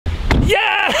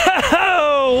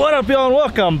up, y'all, and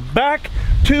welcome back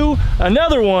to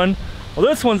another one. Well,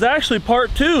 this one's actually part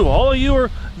 2. All of you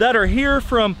that are here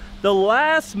from the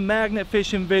last magnet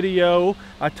fishing video,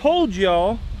 I told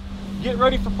y'all, get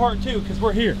ready for part 2 because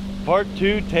we're here. Part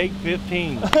 2, take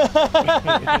 15.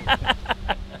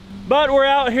 But we're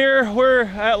out here, we're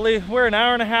an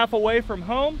hour and a half away from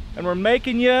home, and we're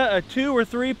making you a 2 or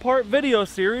 3 part video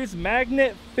series,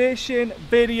 magnet fishing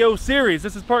video series.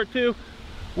 This is part 2.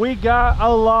 We got a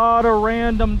lot of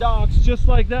random docks, just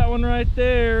like that one right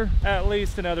there. At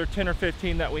least another 10 or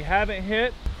 15 that we haven't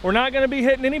hit. We're not gonna be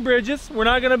hitting any bridges. We're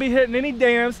not gonna be hitting any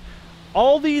dams.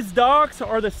 All these docks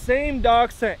are the same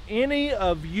docks that any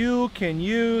of you can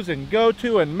use and go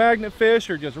to and magnet fish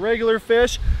or just regular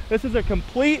fish. This is a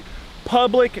complete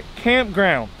public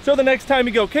campground. So the next time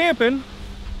you go camping,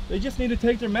 they just need to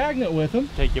take their magnet with them.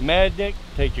 Take your magnet,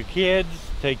 take your kids,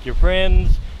 take your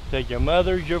friends, take your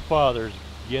mothers, your fathers.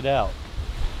 Get out.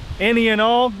 Any and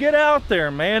all, get out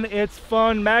there, man. It's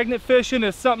fun. Magnet fishing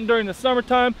is something during the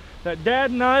summertime that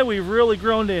Dad and I, we've really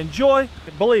grown to enjoy.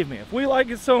 Believe me, if we like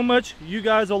it so much, you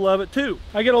guys will love it too.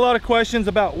 I get a lot of questions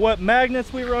about what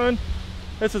magnets we run.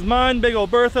 This is mine, big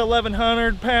old Bertha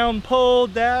 1100-pound pole.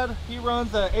 Dad, he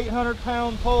runs a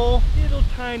 800-pound pole. Little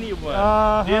tiny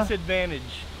one. Disadvantage.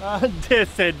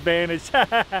 Disadvantage.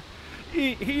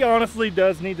 he honestly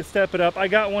does need to step it up. I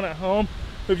got one at home.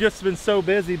 We've just been so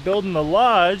busy building the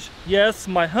lodge. Yes,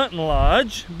 my hunting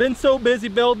lodge. Been so busy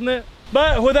building it.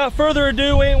 But without further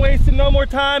ado, we ain't wasting no more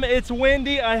time. It's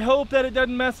windy. I hope that it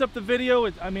doesn't mess up the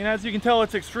video. I mean, as you can tell,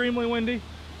 it's extremely windy.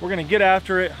 We're gonna get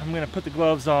after it. I'm gonna put the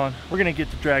gloves on. We're gonna get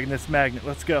to dragging this magnet.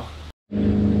 Let's go.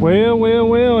 Well,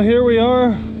 here we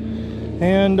are.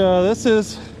 And this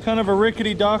is kind of a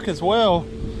rickety dock as well.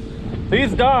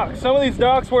 These docks, some of these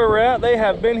docks where we're at, they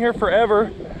have been here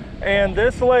forever. And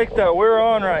this lake that we're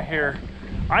on right here,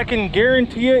 I can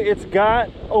guarantee you it's got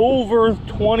over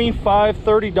 25,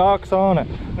 30 docks on it.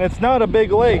 And it's not a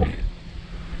big lake.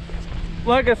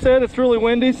 Like I said, it's really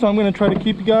windy, so I'm gonna try to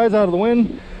keep you guys out of the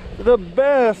wind the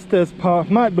best as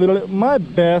my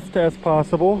best as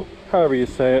possible, however you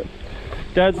say it.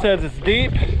 Dad says it's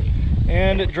deep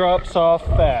and it drops off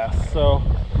fast. So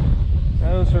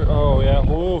those are, oh yeah,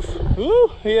 woof. Ooh,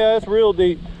 yeah, it's real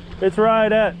deep. It's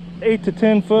right at 8 to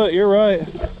 10 foot, you're right.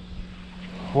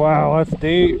 Wow, that's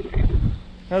deep.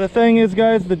 Now the thing is,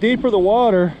 guys, the deeper the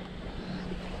water,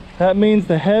 that means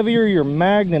the heavier your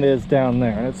magnet is down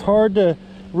there. And it's hard to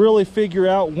really figure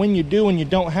out when you do and you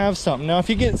don't have something. Now if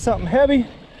you get something heavy,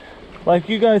 like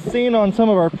you guys seen on some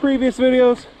of our previous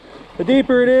videos, the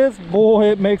deeper it is, boy,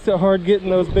 it makes it hard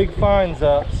getting those big finds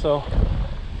up. So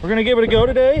we're gonna give it a go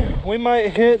today. We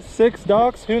might hit 6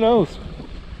 docks, who knows.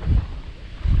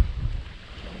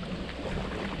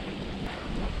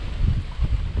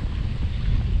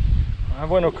 I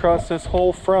went across this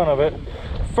whole front of it.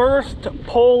 First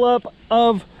pull up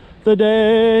of the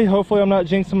day. Hopefully I'm not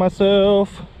jinxing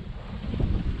myself.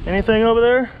 Anything over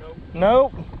there?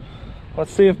 Nope.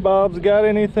 Let's see if Bob's got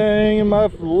anything. Am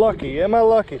I lucky? Am I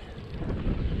lucky?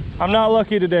 I'm not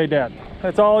lucky today, Dad.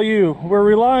 That's all you. We're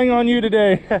relying on you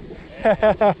today.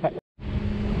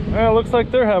 Well, it looks like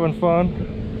they're having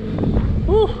fun.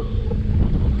 Woo.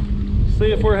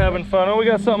 See if we're having fun. Oh, we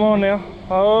got something on now.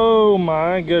 Oh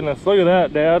my goodness, look at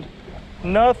that, Dad.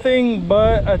 Nothing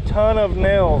but a ton of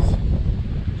nails.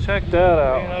 Check that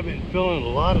out. Man, I've been feeling a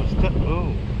lot of stuff.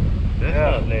 Oh, that's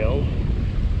not nails.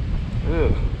 Ew.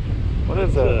 What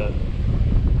is that?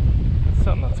 It's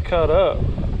something that's cut up.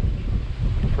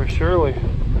 For surely,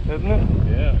 isn't it?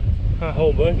 Yeah. A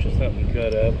whole bunch of something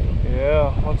cut up.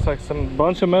 Yeah, looks like some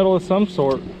bunch of metal of some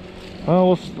sort.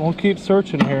 Oh, we'll keep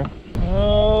searching here.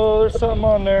 Oh, there's something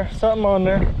on there. Something on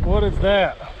there. What is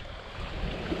that?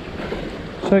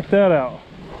 Check that out.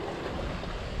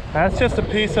 That's just a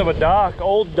piece of a dock,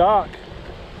 old dock.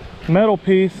 Metal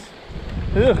piece.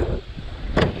 Ugh.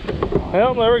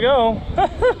 Well, there we go.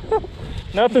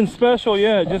 Nothing special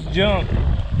yet, just junk.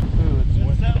 Ooh,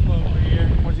 there's something over here.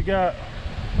 What you got?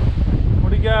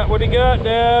 What do you got? What do you got,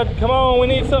 Dad? Come on, we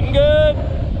need something good.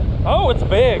 Oh, it's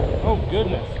big. Oh,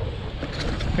 goodness.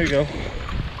 Here you go.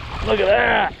 Look at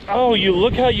that. Oh, you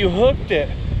look how you hooked it.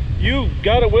 You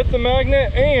got it with the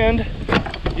magnet and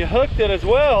you hooked it as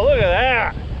well. Look at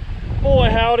that. Boy,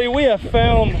 howdy, we have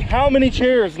found how many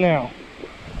chairs now?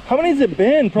 How many has it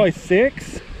been? Probably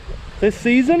 6 this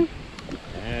season?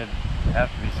 It'd have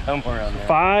to be somewhere around there.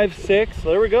 5, 6,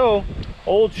 there we go.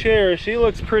 Old chair, she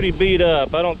looks pretty beat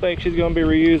up. I don't think she's gonna be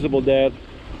reusable, Dad.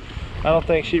 I don't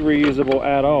think she's reusable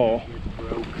at all.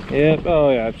 Yep,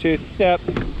 oh yeah, yep.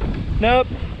 Nope.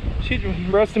 She's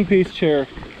rest in peace chair.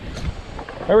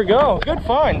 There we go. Good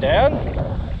find, Dad.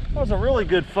 was a really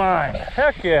good find.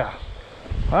 Heck yeah.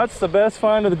 That's the best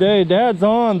find of the day. Dad's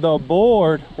on the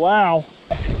board. Wow.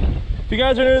 If you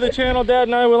guys are new to the channel, Dad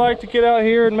and I would like to get out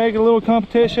here and make a little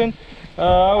competition. I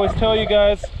always tell you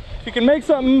guys, if you can make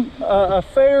something a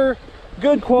fair,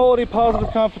 good quality, positive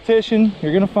competition,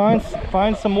 you're gonna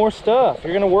find some more stuff.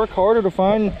 You're gonna work harder to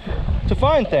find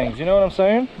things. You know what I'm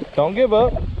saying? Don't give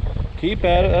up. Keep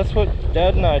at it. That's what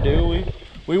Dad and I do.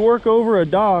 We work over a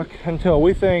dock until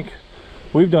we think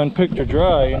we've done picked or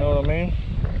dry. You know what I mean?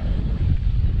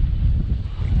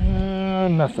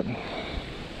 Nothing.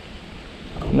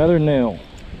 Another nail.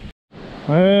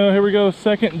 Well, here we go.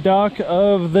 Second dock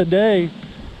of the day.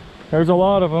 There's a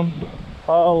lot of them.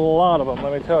 A lot of them,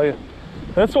 let me tell you.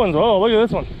 This one's, oh, look at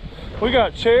this one. We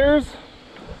got chairs,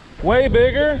 way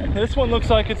bigger. This one looks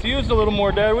like it's used a little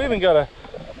more, Dad. We even got a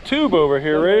tube over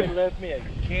here, right? They left me a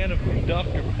can of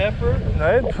Dr. Pepper.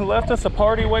 They left us a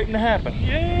party waiting to happen.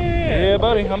 Yeah. Yeah,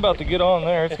 buddy, I'm about to get on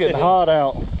there. It's getting hot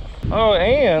out. Oh,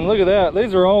 and look at that.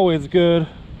 These are always good.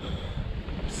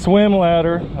 Swim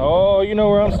ladder. Oh, you know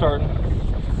where I'm starting.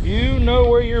 You know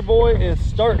where your boy is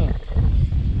starting.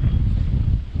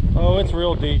 Oh, it's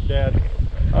real deep, Dad.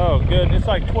 Oh, good. It's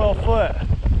like 12 foot.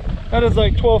 That is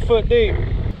like 12 foot deep. You're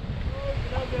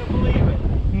not gonna believe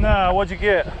it. Nah, what'd you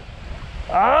get?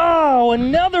 Oh,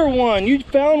 another one. You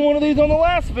found one of these on the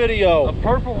last video. A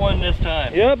purple one this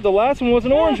time. Yep, the last one was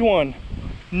an orange one.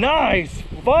 Nice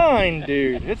find,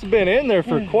 dude. It's been in there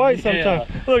for quite some time.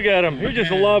 Look at him. You're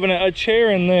just loving it. A chair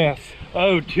in this.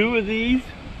 Oh, 2 of these?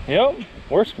 Yep.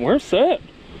 We're set.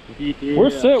 Yeah. We're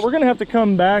set. We're gonna have to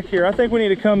come back here. I think we need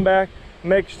to come back,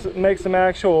 make some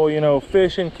actual, you know,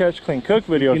 fish and catch, clean, cook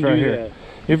videos right here. That.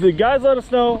 If the guys let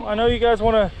us know, I know you guys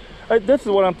want to. This is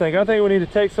what I'm thinking. I think we need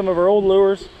to take some of our old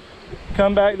lures,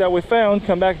 come back that we found,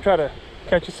 come back and try to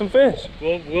catch us some fish.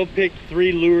 We'll pick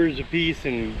 3 lures a piece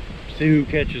and see who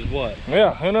catches what.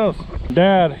 Yeah, who knows?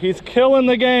 Dad, he's killing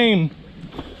the game.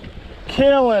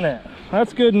 Killing it.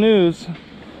 That's good news.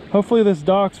 Hopefully this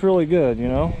dock's really good, you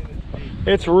know?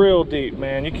 It's real deep,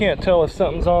 man. You can't tell if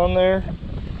something's on there.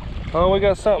 Oh, we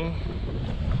got something.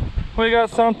 We got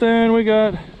something. We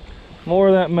got more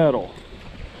of that metal.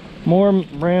 More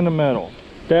random metal.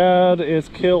 Dad is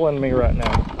killing me right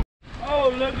now. Oh,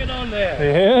 look at on there.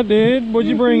 Yeah, dude. What'd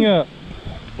you bring up?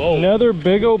 Bolt. Another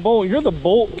big old bolt. You're the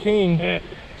bolt king.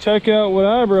 Check out what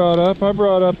I brought up. I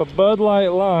brought up a Bud Light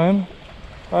Lime.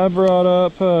 I brought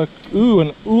up an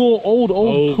old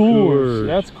Coors.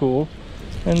 That's cool.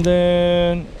 And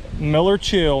then Miller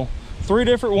Chill. 3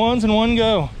 different ones in one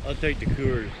go. I'll take the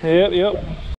Coors. Yep.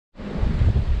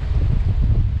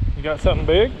 You got something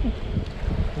big?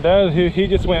 Dad, he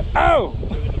just went, oh!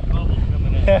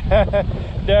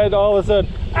 Dad all of a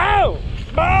sudden, oh!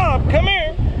 Bob, come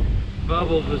here!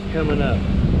 Bubbles was coming up.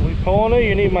 We pulling it?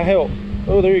 You need my help.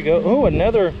 Oh, there you go. Oh,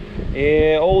 another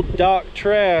old dock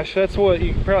trash. That's what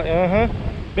you probably,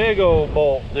 big old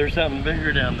bolt. There's something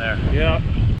bigger down there. Yeah.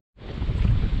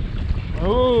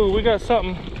 Oh, we got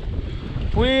something.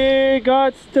 We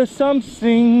got to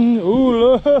something.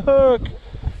 Ooh, look.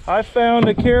 I found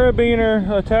a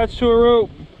carabiner attached to a rope.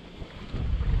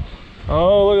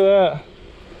 Oh, look at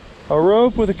that. A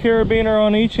rope with a carabiner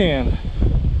on each end.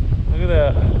 Look at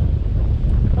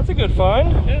that. That's a good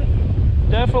find. Yeah.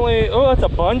 Definitely. Oh, that's a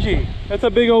bungee. That's a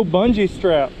big old bungee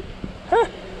strap. Huh.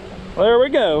 There we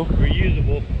go.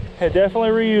 Reusable. Yeah, definitely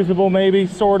reusable, maybe,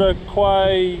 sorta,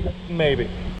 quite, maybe.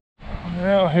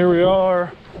 Now here we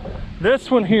are.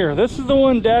 This one here, this is the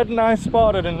one Dad and I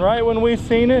spotted, and right when we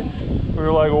seen it, we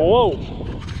were like, whoa.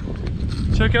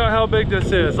 Check out how big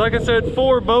this is. Like I said,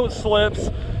 4 boat slips.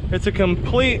 It's a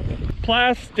complete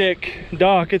plastic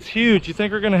dock. It's huge. You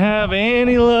think we're gonna have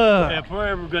any luck? If we're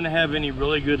ever gonna have any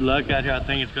really good luck out here, I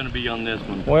think it's gonna be on this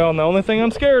one. Well, the only thing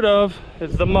I'm scared of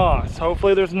is the moss.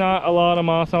 Hopefully there's not a lot of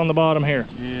moss on the bottom here.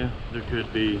 Yeah, there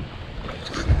could be.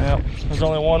 Yep, there's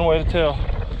only one way to tell.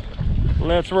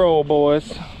 Let's roll,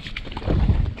 boys.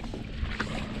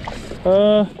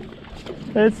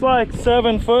 It's like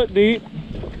 7 foot deep.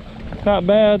 Not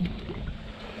bad.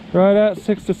 Right at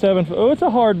 6 to 7 foot. Oh, it's a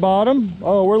hard bottom.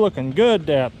 Oh, we're looking good,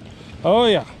 Dad. Oh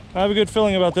yeah, I have a good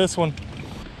feeling about this one.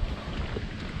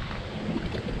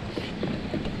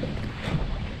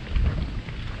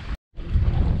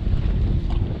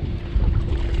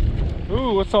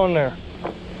 Ooh, what's on there?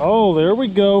 Oh, there we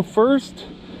go. First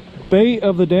bait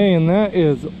of the day, and that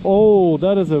is old.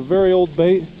 That is a very old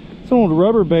bait. It's an old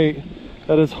rubber bait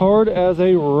that is hard as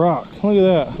a rock. Look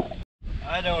at that.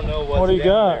 I don't know what's what do you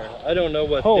down got? there. I don't know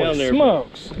what's Holy down there.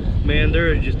 Smokes. Man,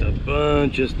 there is just a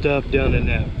bunch of stuff down in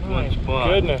that one spot.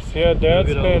 Goodness, yeah,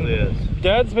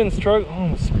 Dad's been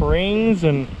struggling with springs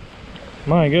and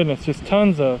My goodness, just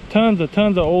tons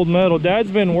of old metal.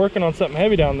 Dad's been working on something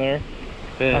heavy down there.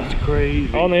 That's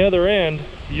crazy. On the other end.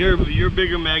 Your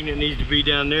bigger magnet needs to be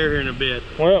down there here in a bit.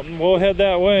 Well, we'll head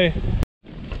that way.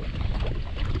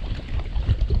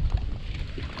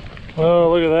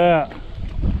 Oh, look at that.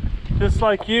 Just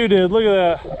like you did. Look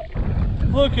at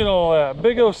that. Look at all that.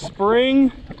 Big old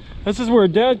spring. This is where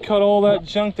Dad cut all that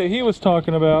junk that he was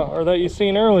talking about, or that you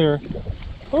seen earlier.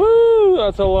 Woo!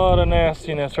 That's a lot of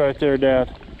nastiness right there,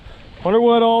 Dad. Wonder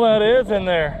what all that is in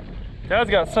there. Dad's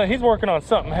got some, he's working on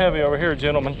something heavy over here,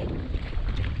 gentlemen.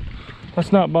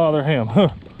 Let's not bother him.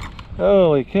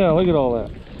 Holy cow, look at all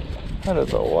that. That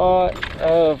is a lot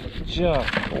of junk.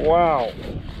 Wow.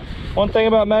 One thing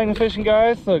about magnet fishing,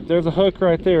 guys, look, there's a hook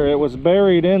right there. It was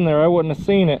buried in there. I wouldn't have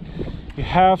seen it. You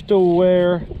have to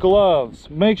wear gloves.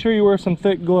 Make sure you wear some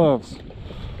thick gloves.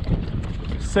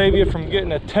 Save you from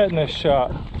getting a tetanus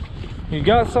shot. You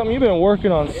got something, you've been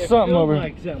working on something over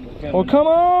here. Well, come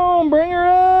on, bring her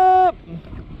up.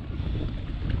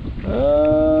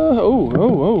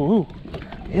 Oh.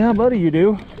 Yeah, buddy, you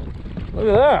do. Look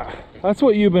at that. That's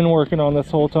what you've been working on this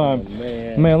whole time.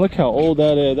 Oh, man, look how old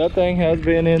that is. That thing has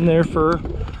been in there for,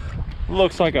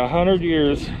 looks like 100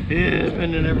 years. Yeah, it's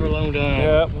been in there for a long time.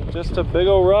 Yep, just a big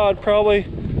old rod, probably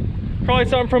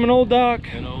something from an old dock.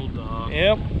 An old dock.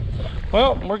 Yep.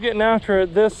 Well, we're getting after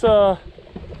it. This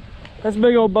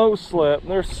big old boat slip.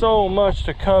 There's so much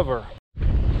to cover.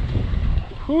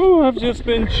 Whew, I've just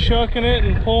been chucking it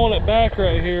and pulling it back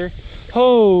right here.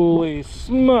 Holy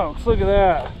smokes, look at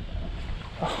that.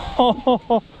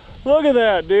 Oh, look at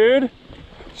that, dude.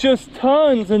 Just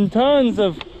tons and tons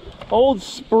of old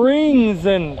springs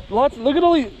and lots. Look at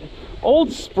all these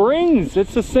old springs.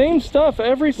 It's the same stuff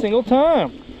every single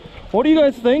time. What do you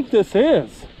guys think this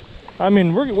is? I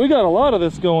mean, we got a lot of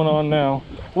this going on now.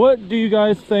 What do you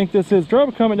guys think this is? Drop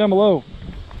a comment down below.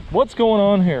 What's going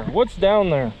on here? What's down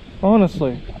there?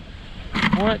 Honestly,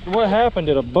 what happened?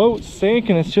 Did a boat sink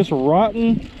and it's just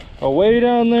rotting away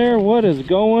down there? What is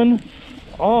going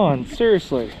on?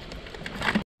 Seriously.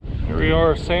 Here we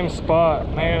are, same spot,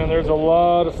 man, and there's a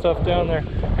lot of stuff down there.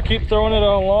 I keep throwing it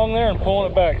along there and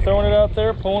pulling it back, throwing it out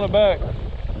there, pulling it back.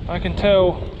 I can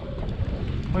tell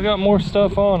we got more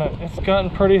stuff on it. It's gotten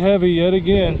pretty heavy yet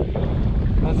again.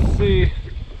 Let's see.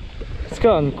 It's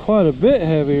gotten quite a bit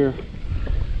heavier.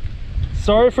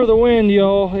 Sorry for the wind,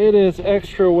 y'all. It is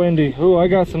extra windy. Ooh, I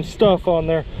got some stuff on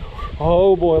there.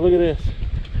 Oh boy, look at this.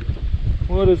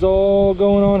 What is all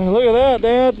going on here? Look at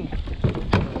that,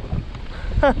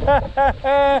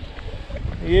 Dad.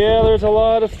 Yeah, there's a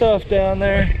lot of stuff down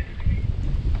there.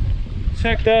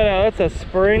 Check that out. That's a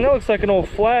spring. That looks like an old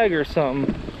flag or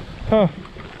something. Huh.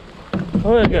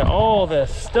 Look at all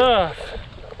this stuff.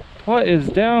 What is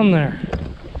down there?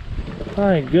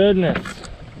 My goodness.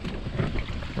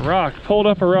 Rock. Pulled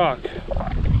up a rock.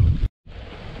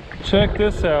 Check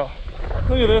this out.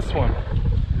 Look at this one.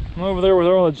 I'm over there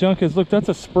where all the junk is. Look, that's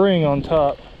a spring on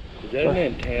top. Is that an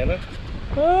antenna?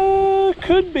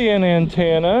 Could be an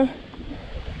antenna.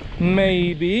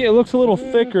 Maybe. It looks a little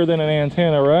thicker than an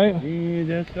antenna, right? Yeah,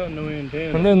 that's not no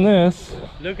antenna. And then this.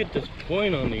 Look at this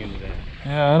point on the end of that.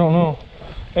 Yeah, I don't know.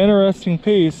 Interesting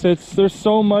piece. There's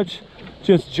so much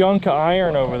just junk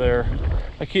iron over there.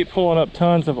 I keep pulling up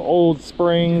tons of old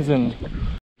springs and...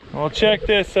 Well, check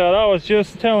this out. I was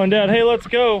just telling Dad, hey, let's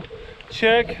go.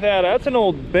 Check that out. That's an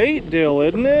old bait deal,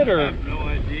 isn't it? Or... I have no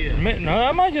idea. No,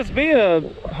 that might just be a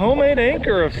homemade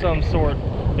anchor of some sort.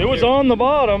 It was on the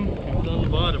bottom. It was on the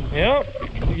bottom.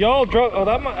 Yep. Y'all drop. Oh,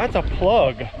 that's a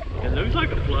plug. It looks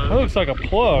like a plug. That looks like a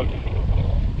plug.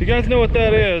 If you guys know what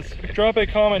that is, drop a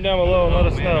comment down below and let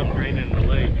us know. I'm draining the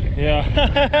lake.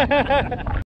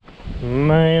 Yeah.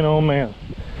 Man, oh man.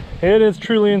 It is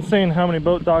truly insane how many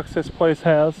boat docks this place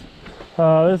has.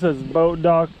 This is boat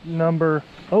dock number...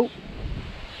 Oh,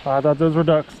 I thought those were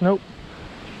ducks. Nope.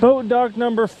 Boat dock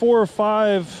number 4 or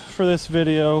 5 for this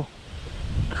video.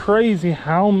 Crazy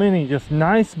how many just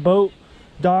nice boat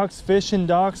docks, fishing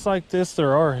docks like this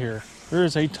there are here.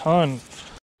 There's a ton.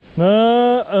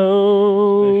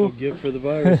 Uh-oh. Special gift for the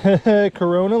virus.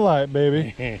 Corona Light,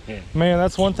 baby. Man,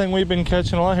 that's one thing we've been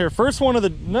catching a lot here. First one of the...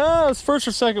 No, it's first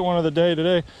or second one of the day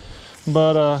today.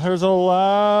 But there's a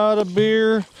lot of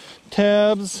beer,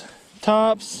 tabs,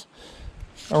 tops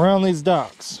around these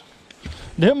docks.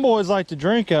 Them boys like to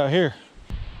drink out here.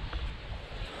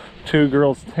 2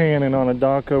 girls tanning on a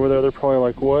dock over there. They're probably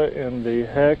like, what in the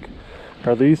heck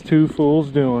are these 2 fools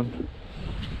doing?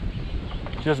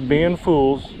 Just being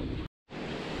fools.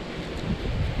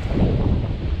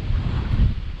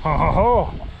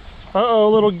 Oh, uh-oh,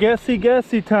 little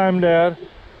guessy time, Dad.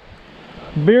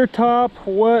 Beer top,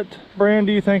 what brand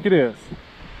do you think it is?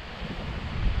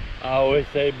 I always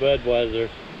say Budweiser,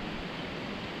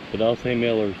 but I'll say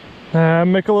Miller's.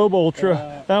 Michelob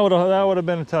Ultra. That would have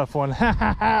been a tough one.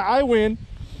 I win.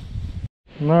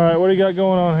 All right, what do you got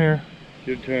going on here?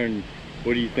 Your turn.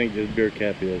 What do you think this beer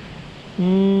cap is?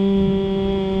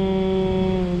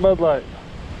 Bud Light.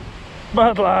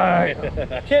 Bud Light.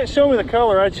 Can't show me the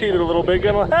color. I cheated a little bit.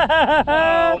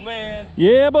 Oh man.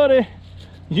 Yeah, buddy.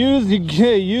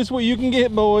 Use what you can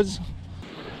get, boys.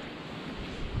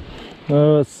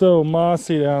 Oh, it's so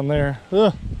mossy down there.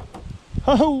 Ugh.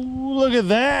 Oh, look at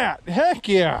that. Heck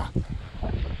yeah.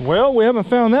 Well, we haven't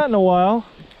found that in a while.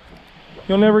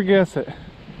 You'll never guess it.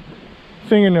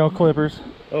 Fingernail clippers.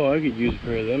 Oh, I could use a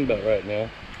pair of them about right now.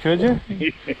 Could you?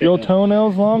 Your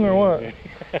toenails long or what?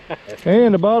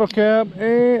 And a bottle cap.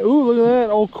 And ooh, look at that.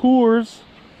 Old Coors.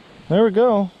 There we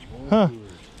go. Huh.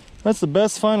 That's the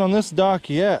best find on this dock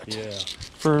yet.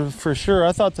 Yeah. For sure.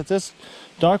 I thought that this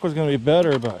dock was going to be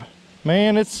better, but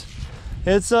man, it's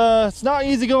not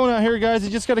easy going out here, guys. You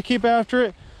just got to keep after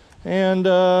it, and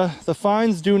the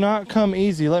finds do not come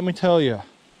easy, let me tell you.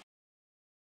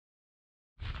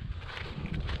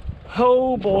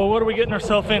 Oh boy, what are we getting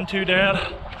ourselves into, Dad?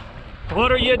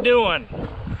 What are you doing?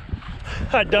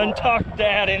 I done talked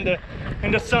Dad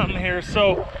into something here.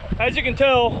 So as you can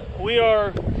tell, we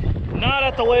are not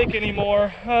at the lake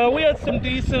anymore. We had some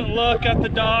decent luck at the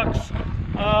docks,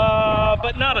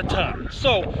 but not a ton.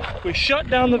 So we shut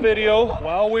down the video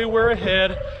while we were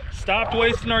ahead, stopped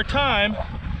wasting our time,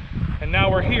 and now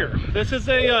we're here. This is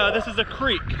a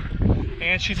creek,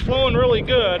 and she's flowing really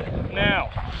good. Now,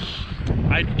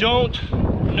 I don't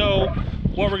know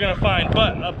what we're gonna find,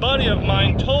 but a buddy of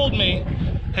mine told me,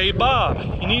 hey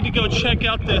Bob, you need to go check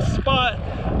out this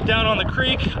spot down on the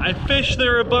creek. I fished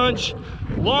there a bunch.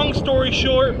 Long story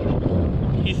short,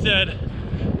 he said,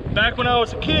 back when I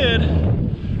was a kid,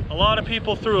 a lot of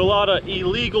people threw a lot of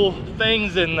illegal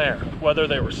things in there, whether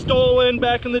they were stolen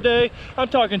back in the day. I'm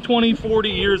talking 20, 40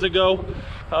 years ago.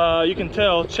 You can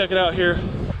tell, check it out here.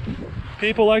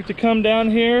 People like to come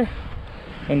down here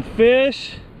and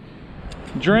fish,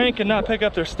 drink, and not pick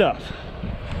up their stuff.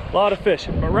 A lot of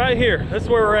fishing, but right here, this is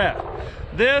where we're at.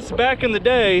 This, back in the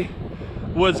day,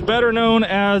 was better known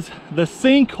as the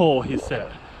sinkhole, he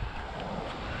said.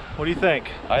 What do you think?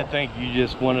 I think you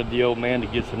just wanted the old man to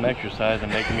get some exercise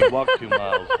and making me walk 2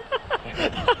 miles.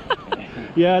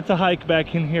 Yeah, it's a hike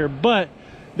back in here, but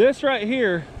this right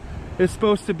here is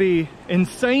supposed to be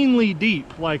insanely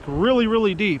deep, like really,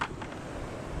 really deep.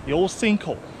 The old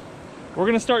sinkhole. We're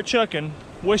gonna start chucking.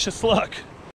 Wish us luck.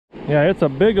 Yeah, it's a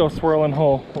big old swirling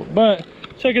hole, but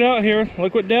check it out here.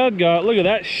 Look what Dad got. Look at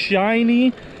that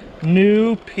shiny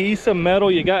new piece of metal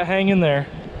you got hanging there.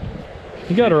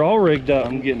 You got her all rigged up.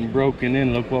 I'm getting broken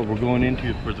in. Look what we're going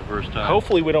into for the first time.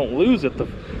 Hopefully we don't lose it the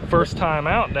first time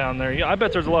out down there. Yeah, I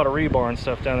bet there's a lot of rebar and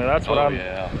stuff down there. That's what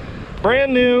yeah.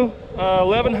 Brand new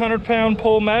 1,100 pound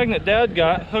pole magnet Dad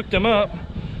got, hooked him up.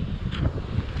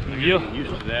 You're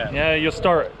used to that. Yeah, you'll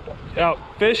start out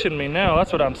fishing me now.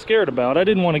 That's what I'm scared about. I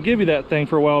didn't want to give you that thing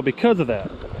for a while because of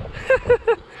that.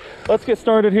 Let's get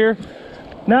started here.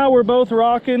 Now we're both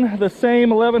rocking the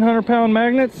same 1,100 pound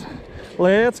magnets.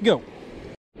 Let's go.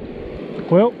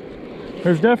 Well,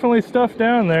 there's definitely stuff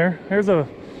down there. There's a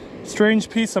strange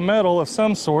piece of metal of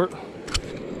some sort.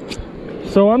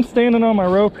 So I'm standing on my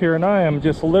rope here, and I am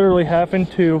just literally having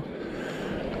to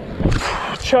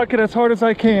chuck it as hard as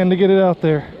I can to get it out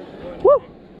there. Woo!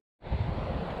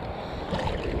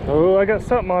 Oh, I got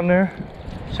something on there.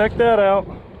 Check that out.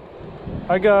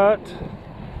 I got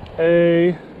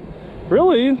a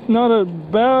really not a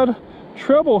bad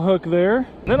treble hook there.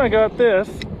 Then I got this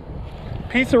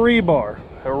piece of rebar,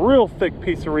 a real thick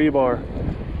piece of rebar.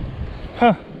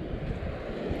 Huh.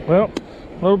 Well,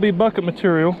 that'll be bucket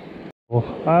material.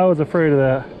 I was afraid of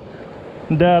that.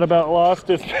 Dad about lost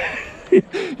his.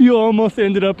 You almost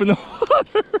ended up in the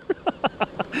water.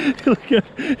 Look at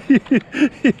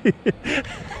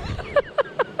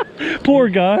poor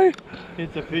guy.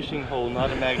 It's a fishing hole,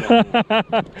 not a magnet.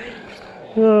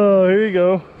 Oh, here you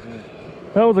go.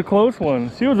 That was a close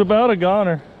one. She was about a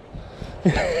goner.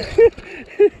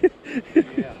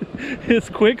 It's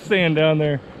quicksand down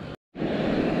there.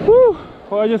 Woo!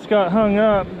 Well, I just got hung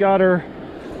up, got her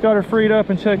freed up,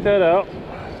 and check that out.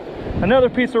 Another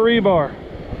piece of rebar.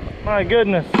 My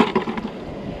goodness.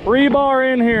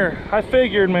 Rebar in here. I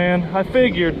figured, man. I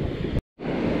figured.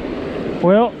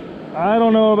 Well, I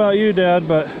don't know about you, Dad,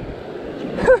 but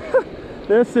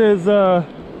this is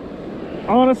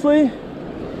honestly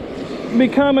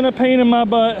becoming a pain in my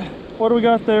butt. What do we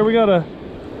got there? We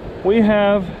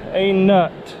have a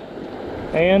nut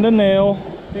and a nail.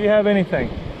 Do you have anything?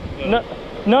 No.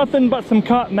 Nothing but some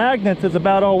caught magnets is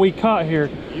about all we caught here.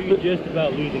 You can just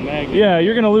about lose a magnet. Yeah,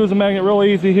 you're gonna lose a magnet real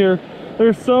easy here.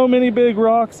 There's so many big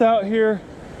rocks out here.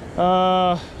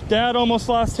 Dad almost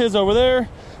lost his over there.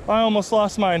 I almost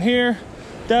lost mine here.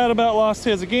 Dad about lost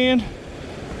his again.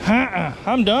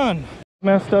 I'm done.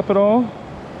 Messed up at all?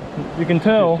 You can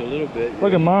tell. Just a little bit. Yeah.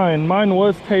 Look at mine. Mine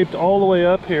was taped all the way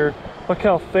up here. Look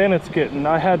how thin it's getting.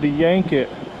 I had to yank it.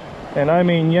 And I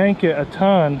mean yank it a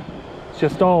ton. It's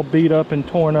just all beat up and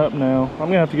torn up now. I'm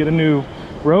gonna have to get a new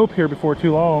rope here before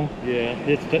too long. Yeah,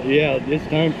 it's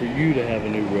time for you to have a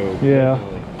new rope. Yeah.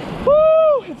 Definitely.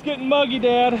 Woo! It's getting muggy,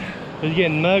 Dad. It's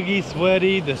getting muggy,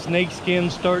 sweaty. The snake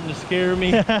skin's starting to scare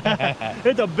me.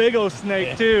 It's a big old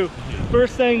snake too.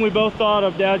 First thing we both thought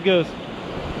of, Dad goes,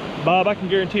 Bob, I can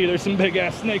guarantee you there's some big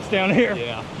ass snakes down here.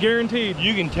 Yeah. Guaranteed.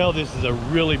 You can tell this is a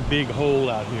really big hole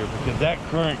out here because that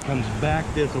current comes back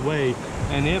this way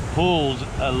and it pulls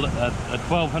a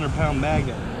 1,200 pound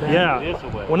magnet back this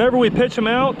way. Whenever we pitch them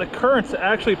out, the current's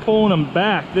actually pulling them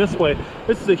back this way.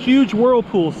 This is a huge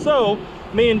whirlpool. So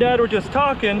me and Dad were just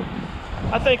talking.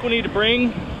 I think we need to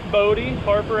bring Bodie,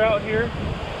 Harper out here,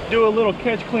 do a little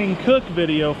catch, clean, cook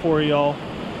video for y'all.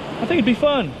 I think it'd be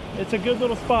fun. It's a good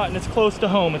little spot and it's close to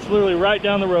home. It's literally right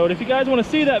down the road. If you guys want to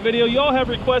see that video, y'all have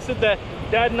requested that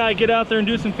Dad and I get out there and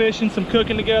do some fishing, some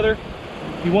cooking together.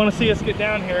 If you want to see us get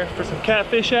down here for some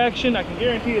catfish action, I can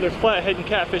guarantee you there's flathead and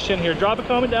catfish in here. Drop a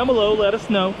comment down below, let us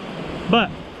know.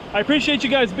 But I appreciate you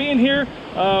guys being here.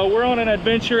 We're on an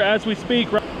adventure as we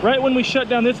speak. Right when we shut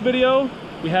down this video,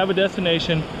 we have a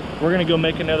destination. We're gonna go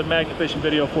make another magnet fishing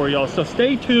video for y'all. So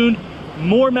stay tuned.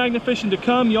 More magnet fishing to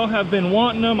come. Y'all have been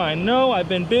wanting them. I know I've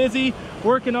been busy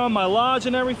working on my lodge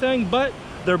and everything, but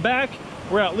they're back.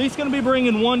 We're at least gonna be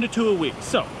bringing 1 to 2 a week.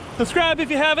 So subscribe if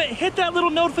you haven't. Hit that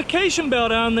little notification bell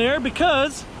down there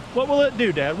because what will it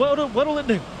do, Dad? What'll it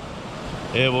do?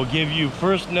 It will give you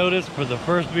first notice for the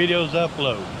first videos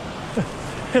upload.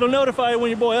 It'll notify you when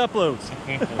your boy uploads.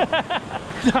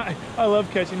 I love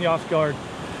catching you off guard.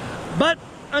 But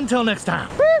until next time.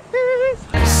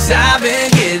 I've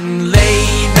been getting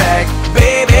laid back,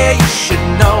 baby, you should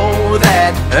know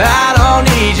that I don't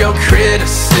need your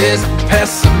criticism,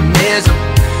 pessimism.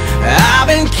 I've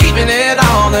been keeping it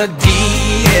on the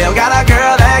DL, got a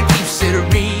girl that keeps it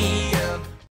real.